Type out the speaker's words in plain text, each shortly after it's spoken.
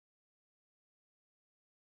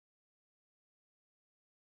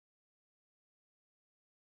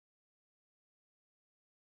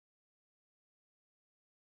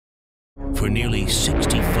For nearly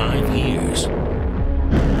 65 years,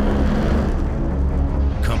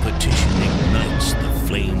 competition ignites the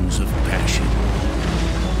flames of passion.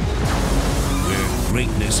 Where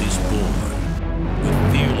greatness is born,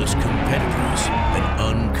 with fearless competitors and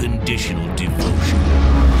unconditional devotion.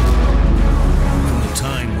 From the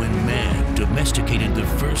time when man domesticated the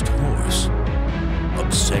first horse,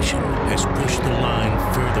 obsession has pushed the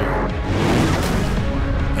line further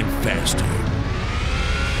and faster.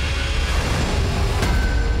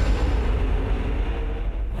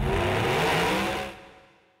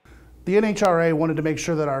 The NHRA wanted to make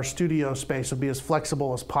sure that our studio space would be as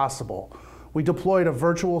flexible as possible. We deployed a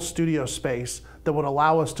virtual studio space that would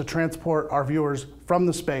allow us to transport our viewers from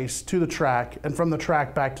the space to the track and from the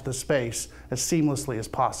track back to the space as seamlessly as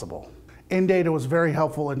possible. InData was very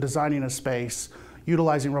helpful in designing a space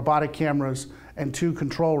utilizing robotic cameras and 2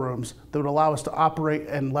 control rooms that would allow us to operate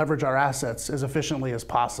and leverage our assets as efficiently as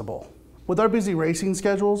possible. With our busy racing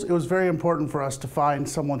schedules, it was very important for us to find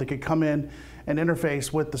someone that could come in and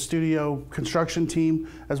interface with the studio construction team,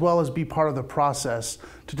 as well as be part of the process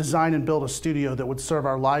to design and build a studio that would serve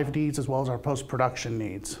our live needs as well as our post-production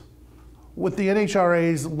needs. With the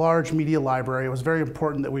NHRA's large media library, it was very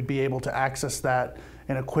important that we'd be able to access that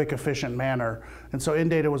in a quick, efficient manner. And so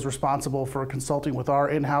InData was responsible for consulting with our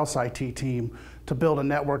in-house IT team to build a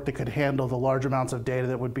network that could handle the large amounts of data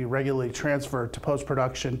that would be regularly transferred to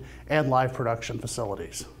post-production and live production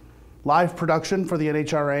facilities. Live production for the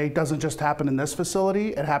NHRA doesn't just happen in this facility,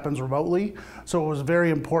 it happens remotely. So it was very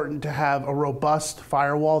important to have a robust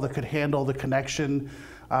firewall that could handle the connection,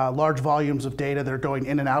 large volumes of data that are going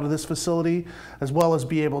in and out of this facility, as well as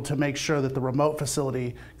be able to make sure that the remote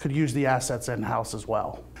facility could use the assets in-house as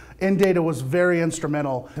well. InData was very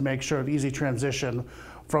instrumental to make sure an easy transition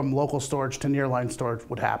from local storage to nearline storage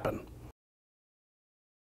would happen.